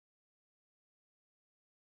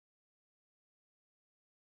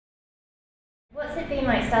been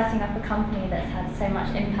like starting up a company that's had so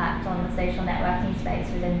much impact on the social networking space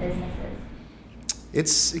within businesses?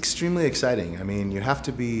 It's extremely exciting. I mean, you have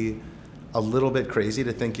to be a little bit crazy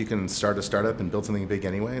to think you can start a startup and build something big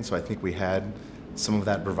anyway, and so I think we had some of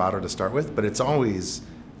that bravado to start with, but it's always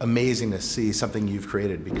amazing to see something you've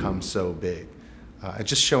created become so big.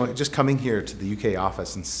 Just coming here to the UK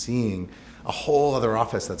office and seeing a whole other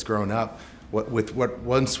office that's grown up with what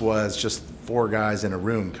once was just 4 guys in a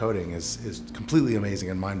room coding is completely amazing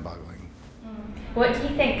and mind-boggling. What do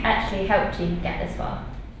you think actually helped you get this far?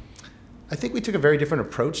 I think we took a very different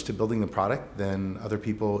approach to building the product than other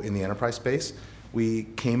people in the enterprise space. We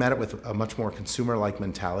came at it with a much more consumer-like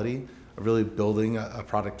mentality, of really building a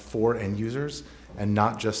product for end users and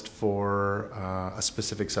not just for a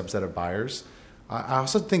specific subset of buyers. I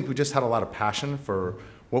also think we just had a lot of passion for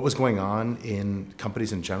what was going on in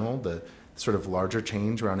companies in general, the sort of larger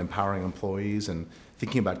change around empowering employees and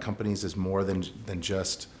thinking about companies as more than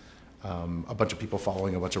just a bunch of people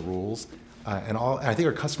following a bunch of rules. I think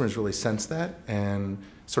our customers really sense that and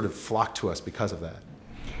sort of flock to us because of that.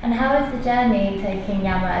 And how is the journey taking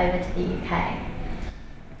Yammer over to the UK?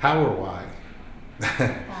 How or why?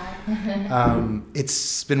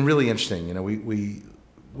 It's been really interesting. You know,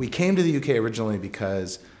 we came to the UK originally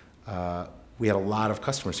because we had a lot of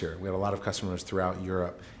customers here. We had a lot of customers throughout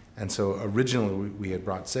Europe. And so originally we had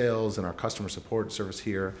brought sales and our customer support service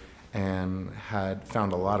here and had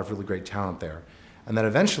found a lot of really great talent there. And then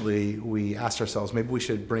eventually we asked ourselves, maybe we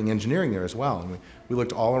should bring engineering there as well. And we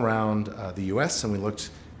looked all around the US and we looked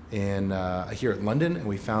here at London, and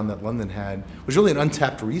we found that London was really an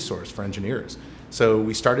untapped resource for engineers. So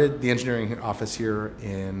we started the engineering office here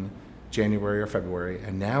in January or February,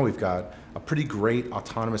 and now we've got a pretty great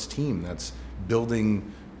autonomous team that's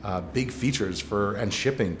building big features and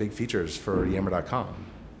shipping big features for Yammer.com.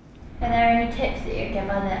 Are there any tips that you give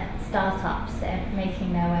other startups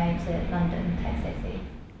making their way to London Tech City?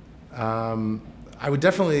 I would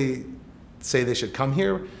definitely say they should come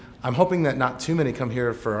here. I'm hoping that not too many come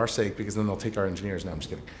here for our sake, because then they'll take our engineers. No, I'm just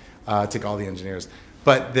kidding. Take all the engineers.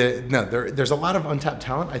 But there's a lot of untapped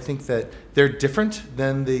talent. I think that they're different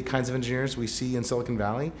than the kinds of engineers we see in Silicon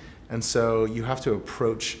Valley, and so you have to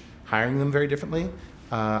approach hiring them very differently.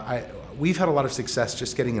 We've had a lot of success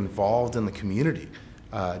just getting involved in the community,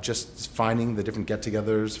 just finding the different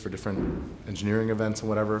get-togethers for different engineering events and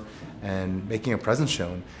whatever, and making a presence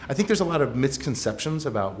shown. I think there's a lot of misconceptions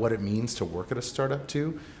about what it means to work at a startup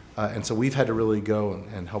too, and so we've had to really go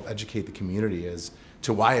and help educate the community as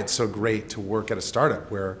to why it's so great to work at a startup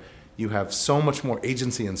where you have so much more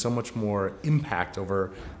agency and so much more impact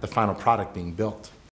over the final product being built.